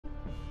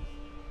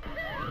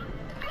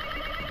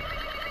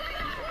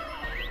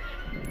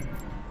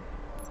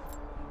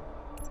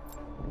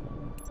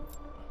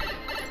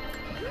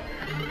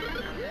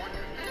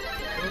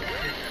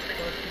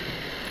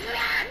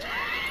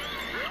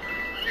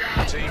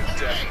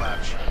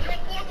Deathmatch.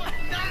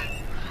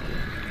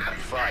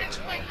 Fight.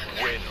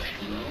 Win.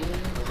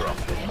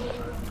 Profit.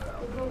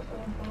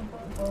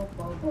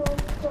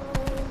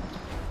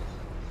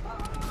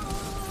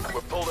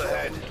 We're pulled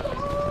ahead.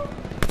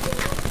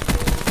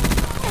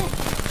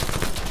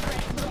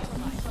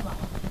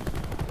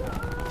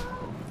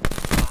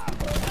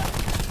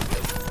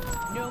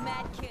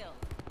 Nomad kill.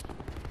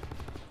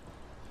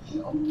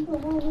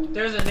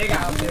 There's a nigga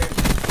out there.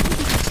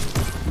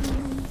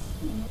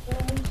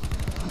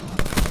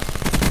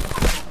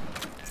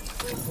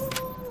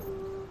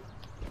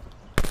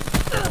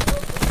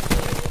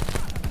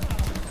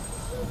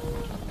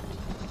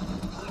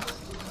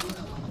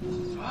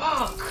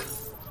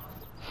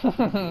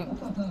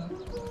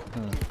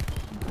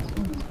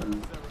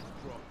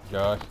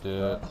 Josh did.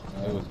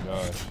 It was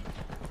Josh.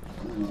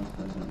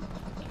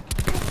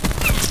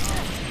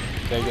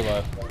 Take it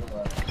left.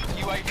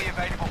 UAV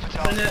available for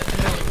task.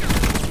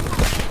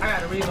 I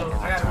gotta reload.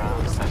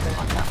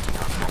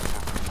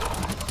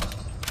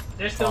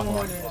 There's still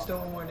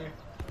one more there.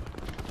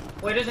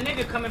 Wait, there's a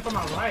nigga coming from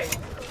my right.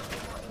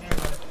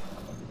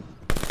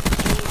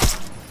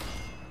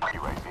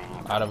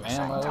 Out of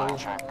ammo.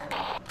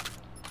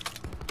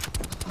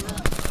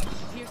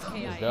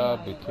 Good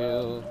job, good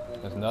kill.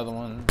 There's another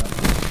one.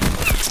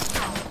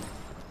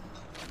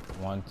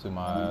 One to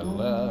my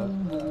left.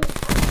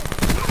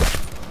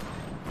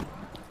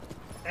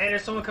 Hey,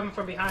 there's someone coming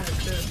from behind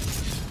us too.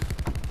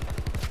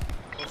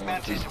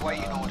 Mantis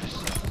awaiting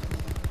orders.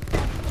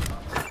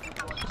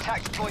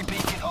 Attack deploy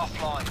beacon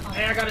offline.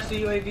 Hey, I got us a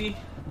UAV.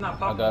 Not I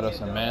popping. got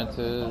us a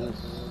Mantis.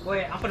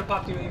 Wait, I'm gonna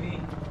pop the UAV.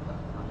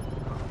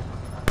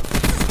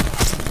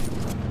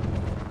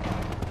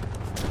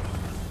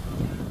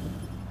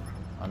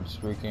 I'm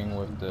streaking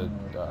with the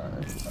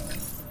dart.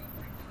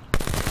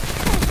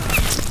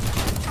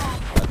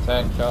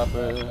 Attack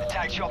chopper.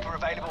 Attack chopper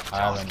available for I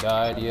haven't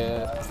died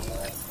yet.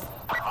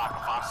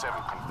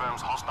 557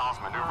 confirms hostiles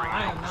maneuvering.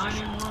 I am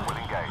 9-1. Will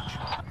engage.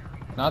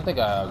 No, I think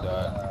I have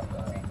died.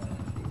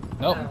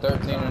 Nope,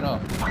 13-0.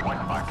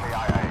 Point by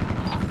KIA.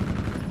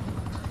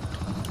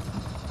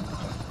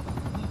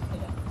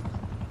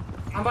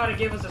 I'm about to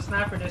give us a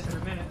sniper this in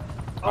a minute.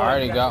 I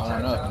already got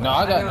one up. No,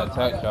 I got an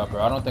attack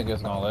chopper. I don't think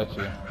it's gonna let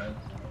you.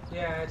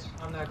 Yeah,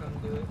 I'm not gonna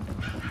do it.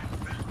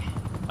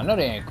 I know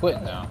they ain't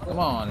quitting now. Come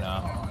on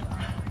now.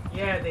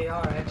 Yeah, they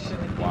are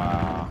actually.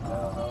 Wow.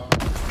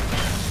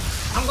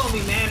 I'm gonna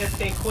be mad if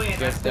they quit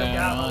and I Get still down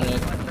got on only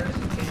it. one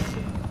person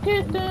chasing.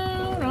 Get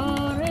down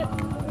on it.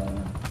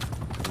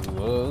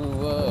 Whoa,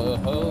 whoa,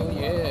 oh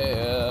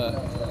yeah.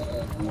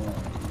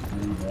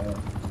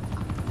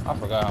 I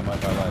forgot how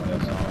much I like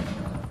that song.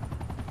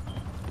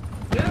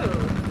 Dude,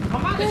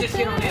 I'm about to just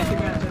get on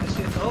Instagram until this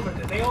shit's over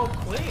because they all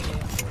quit.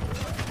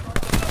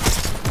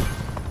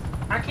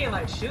 I can't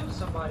like shoot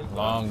somebody.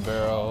 Long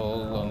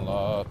barrel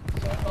unlocked.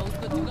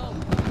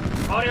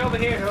 Oh, they're over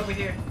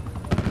here.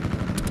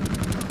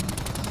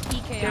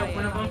 Kill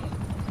one of them.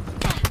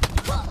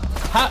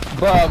 Ha,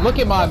 bro, look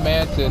at my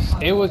Mantis.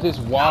 It was just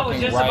I was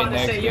walking just right about to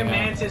next say to your him.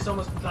 Mantis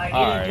almost like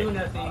All it didn't do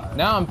nothing.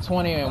 Now I'm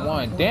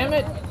 20-1. Damn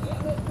it.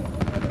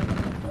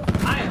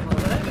 I am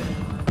 11.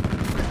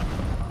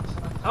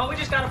 Oh, we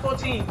just got a full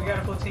team.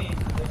 Alright,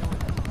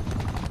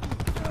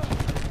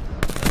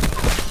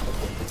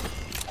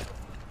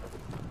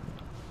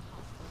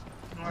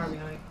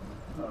 behind.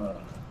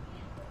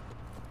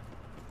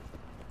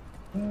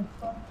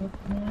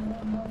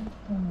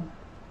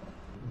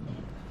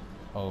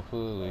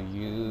 Hopefully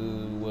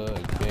you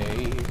would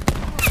be.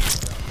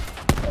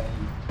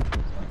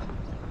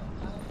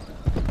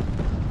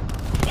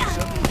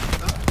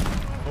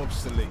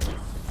 Obsolete.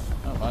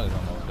 Oh, mine is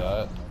almost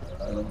died.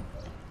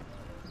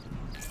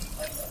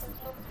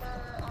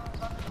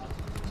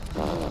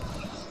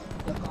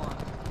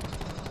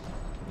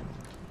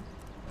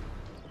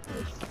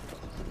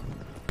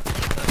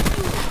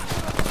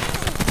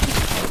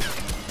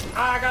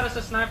 I got us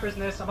a sniper's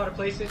nest. I'm about to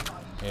place it.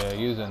 Yeah,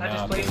 use it I now.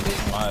 just placed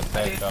it. My attack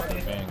I did. chopper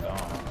being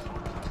gone.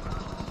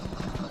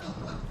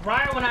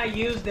 Right when I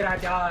used it, I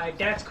died.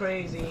 That's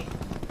crazy.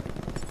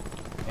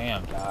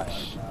 Damn,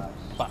 Josh.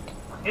 Fuck.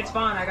 It's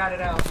fine. I got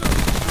it out.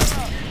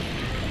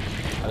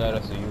 I got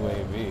us a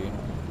UAV.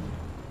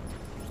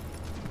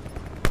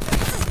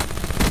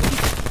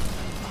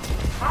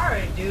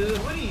 Alright, dude.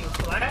 What are you,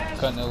 Flash?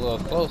 Cutting it a little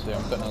close here.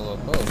 I'm cutting it a little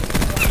close.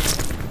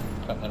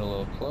 Cutting it a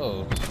little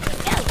close.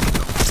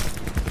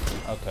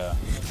 Okay.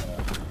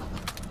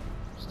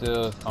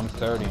 Still, I'm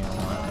 30-1.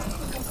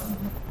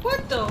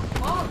 What the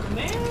fuck,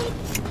 man?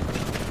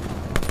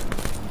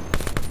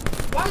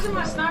 Why isn't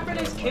my sniper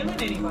nest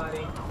killing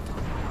anybody?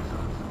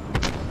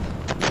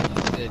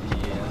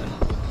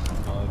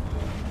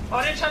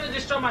 Oh, they're trying to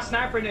destroy my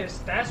sniper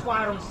nest. That's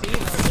why I don't see them.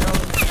 They're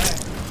over there.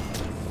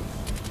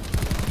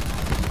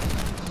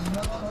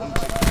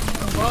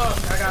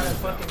 Fuck, I got a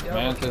fucking double.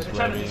 Mantis They're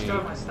trying to ready.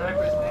 destroy my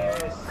sniper's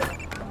nest.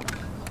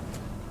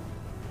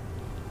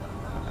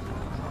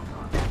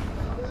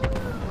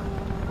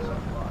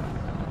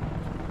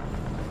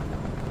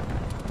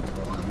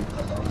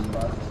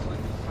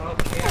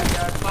 Okay, I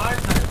got 5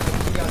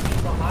 snipers. We got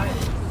people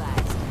hiding.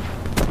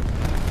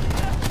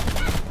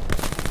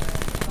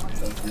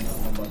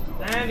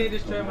 he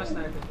destroyed my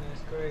sniper.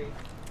 That's great.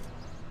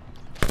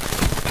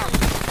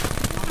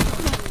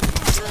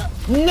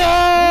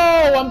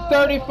 No! I'm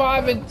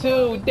 35 and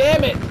 2.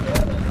 Damn it!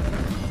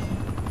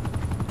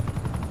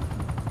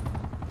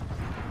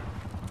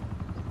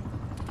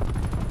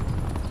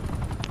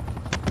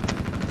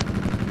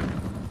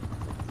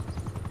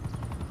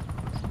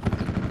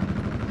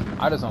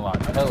 I just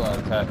unlocked hella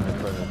attachment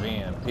for the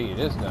VMP.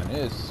 This gun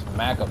is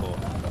smackable.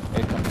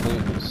 It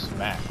completely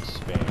smacks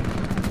Spain.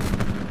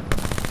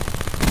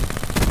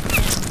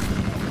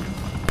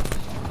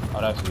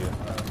 Oh, that's you.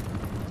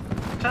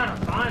 I'm trying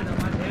to find them.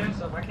 I'm doing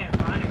stuff. I can't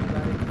find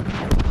anybody.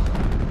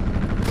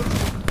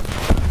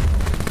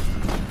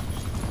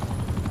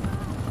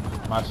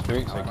 My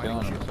streaks are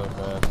killing him so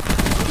fast.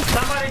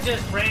 Somebody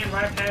just ran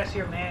right past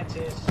your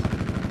mantis.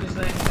 Just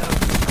letting you know.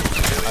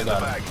 I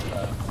got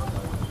him.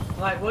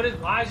 Like,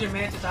 why is your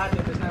mantis out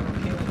there if it's not gonna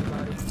kill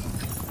anybody?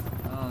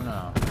 I don't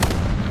know.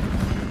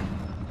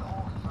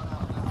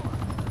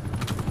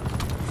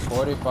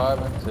 45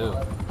 and 2.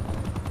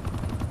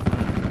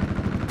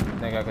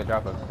 Think I could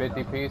drop a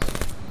 50 piece?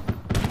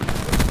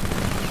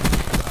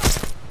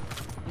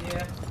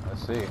 Yeah.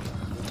 Let's see.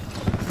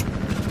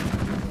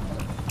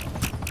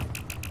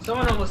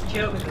 Someone almost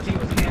killed me because he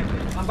was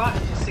camping. I'm about to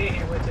just sit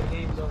here and wait till the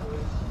game's over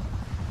with.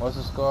 What's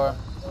the score?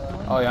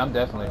 Oh yeah, I'm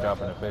definitely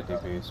dropping a 50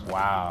 piece.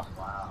 Wow.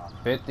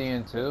 50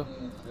 and 2?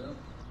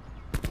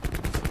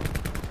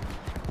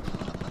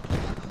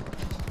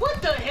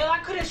 What the hell? I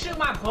couldn't shoot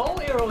my bow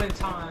arrow in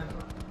time.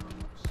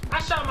 I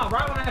shot my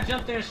right when I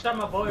jumped there and shot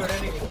my bow arrow. That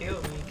nigga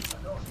killed me.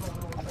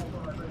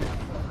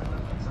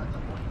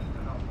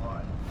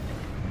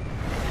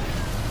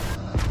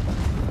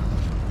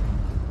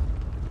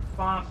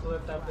 Spawn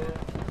flipped up there.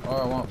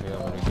 Or I won't be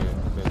able to get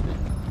 50.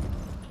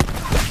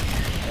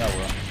 Yeah, I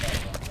will.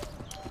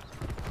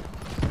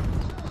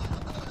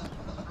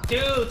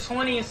 Dude,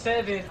 20 and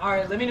 7.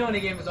 Alright, let me know when the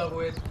game is over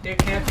with. They're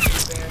camping me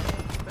there.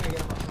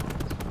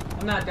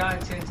 I'm not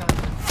dying 10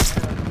 times.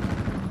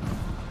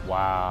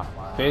 Wow.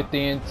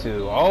 50 and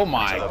 2. Oh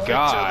my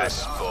god.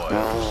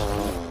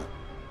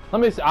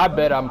 Let me see. I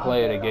bet I'm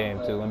playing a game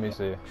too. Let me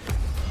see.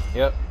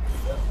 Yep.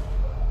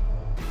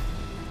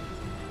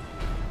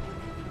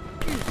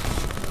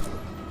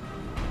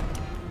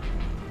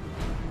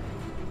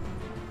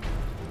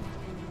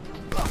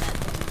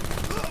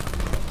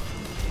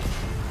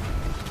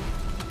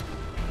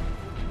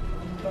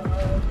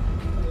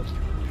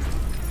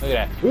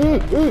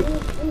 Look at that.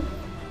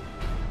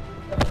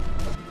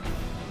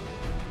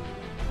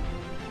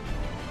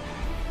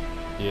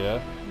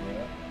 Yeah.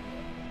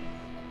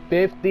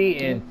 50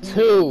 and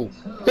 2.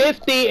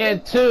 50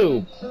 and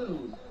 2.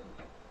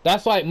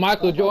 That's like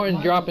Michael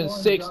Jordan dropping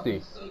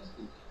 60.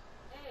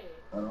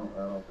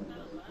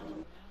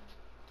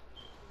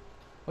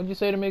 What'd you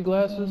say to me,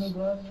 Glasses?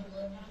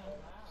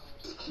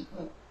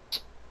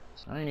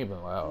 I ain't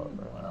even loud,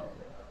 bro.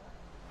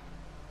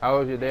 How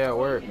was your day at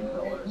work?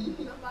 Somebody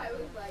was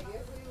like, if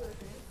we was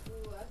in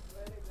school, I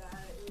swear to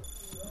God, it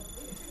would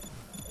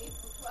be 8 to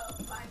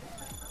 12 by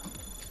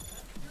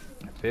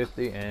now.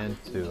 50 and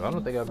 2. I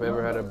don't think I've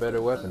ever had a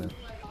better weapon.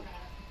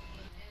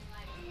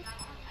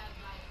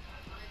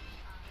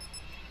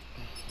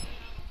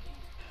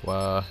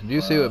 Wow. Did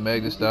you see what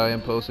Meg Thee Stallion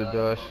posted,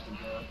 Josh?